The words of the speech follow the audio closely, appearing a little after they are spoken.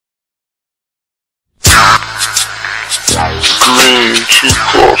Green, too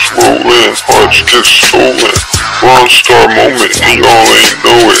close, rolling, hearts get stolen. Bronze star moment, and y'all ain't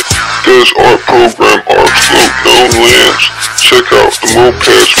know it. There's art program, art float, known lands. Check out the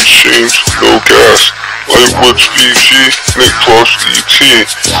mopeds, machines, no gas. Lightwoods VG, Nick plus ET.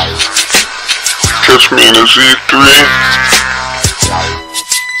 Catch me in a Z3.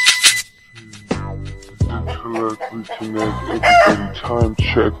 Intellect, reconnect, everybody time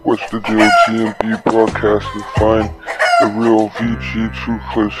check. What's the deal? GMB broadcasting, find the real VG,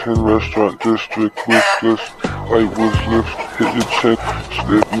 Toothless, Hen Restaurant District, wish list, Lightwoods lift, hit your check,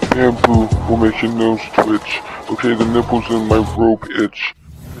 step your bamboo, will make your nose twitch. Okay, the nipples in my robe itch.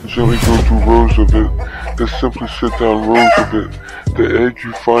 Gently go through rows of it, then simply sit down rows of it. The egg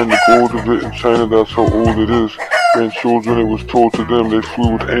you find, the gold of it in China, that's how old it is. Grandchildren, it was told to them, they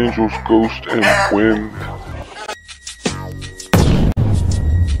flew with angels, ghosts, and wind.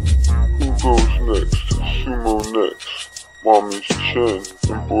 Who goes next? Sumo next. Mommy's chin,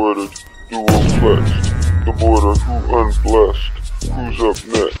 embroidered, duo flexed. The border, who unblessed? Who's up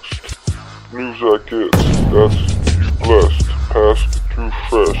next? News I get, that's you blessed. Passed through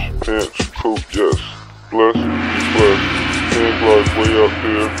fresh, pants, coat, yes. Blessed, blessed. Hand glide way out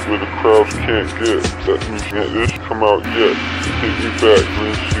there where the crowds can't get. That news can't ish come out yet. Hit me back,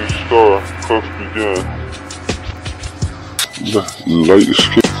 green sea star, cuff began. Light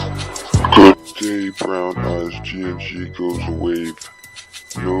escape. Good day, brown eyes, G&G goes a wave.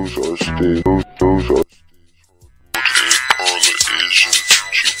 Nose are stage, nose are stage. Parlor Asian,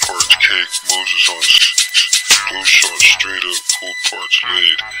 2 parts cake, Moses on blue shot straight up, cold parts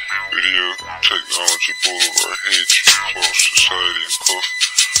laid. Video, technology, boulevard hate, close society and puff.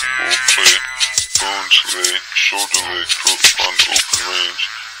 Role play, bones lay, shoulder lay, throat on open range.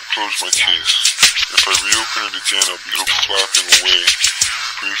 I close my case. If I reopen it again, I'll be flapping away.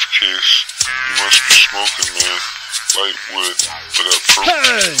 Briefcase, you must be smoking, man. Light wood, but that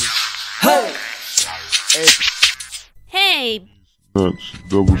purple. Hey! Nuts,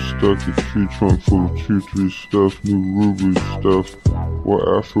 double stuck, a tree trunk full of 2-3 stuff, new Rupels stuff, or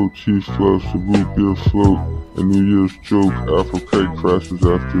Afro tea fluffs, a root beer float, a New Year's joke, Afro kite crashes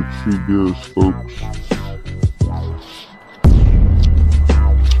after 2 beers, folks.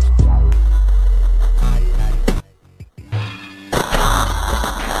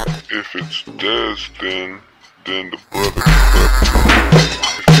 If it's Des, then the brother crept.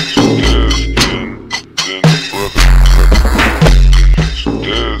 If it's Des, then the brother crept. If it's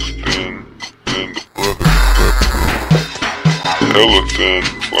Des, then the brother crept. Hella thin,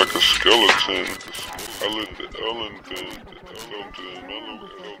 like a skeleton. I let the Ellen thin,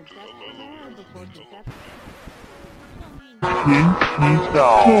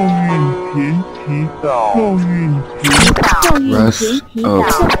 Rest up,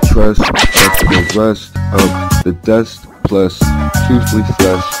 trust up, the rest of the dust plus toothly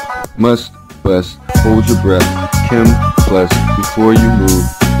flesh, must bless, hold your breath, Kim bless, before you move,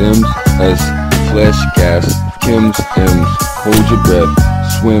 M's as flesh gas, Kim's M's, hold your breath,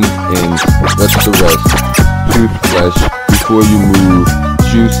 swim in, rest the rest, tooth flesh, before you move,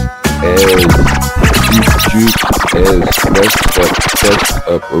 juice juice rest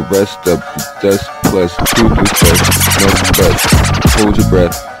up, arrest up, dust plus, toothly flesh, must bless, hold your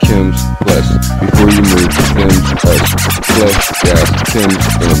breath, Kim's bless, before you move, Kim's us, flesh gas, Kim's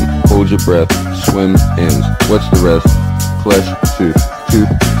M, hold your breath, swim ends, what's the rest, flesh,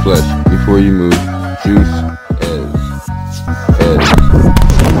 tooth flesh, before you move, juice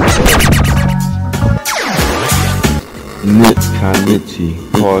Knit, kaniti,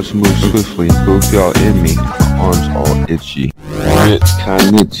 paws move swiftly, both y'all in me, arms all itchy. Knit,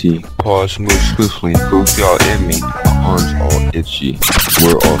 kaniti, paws move swiftly, both y'all in me, arms all itchy.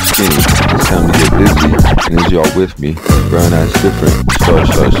 We're all skinny, it's time to get busy, and as y'all with me, brown eyes different, stars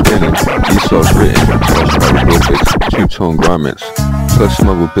start spinning, Esau's written, plus hieroglyphics, 2-tone garments, plus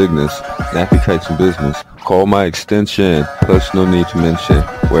smuggle bigness, nappy kites in business, call my extension, plus no need to mention,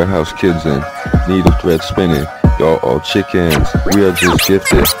 warehouse kids in, needle thread spinning, y'all all chickens, we are just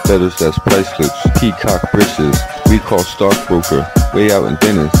gifted, feathers that's priceless, peacock britches, we call stockbroker, way out in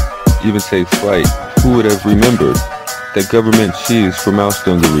Venice, even take flight, who would have remembered, that government cheese for mouse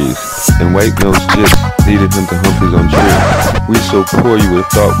dungarees, and white nose jigs needed him to hump his own tree, we so poor you would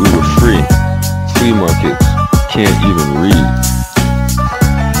have thought we were free, flea markets, can't even read.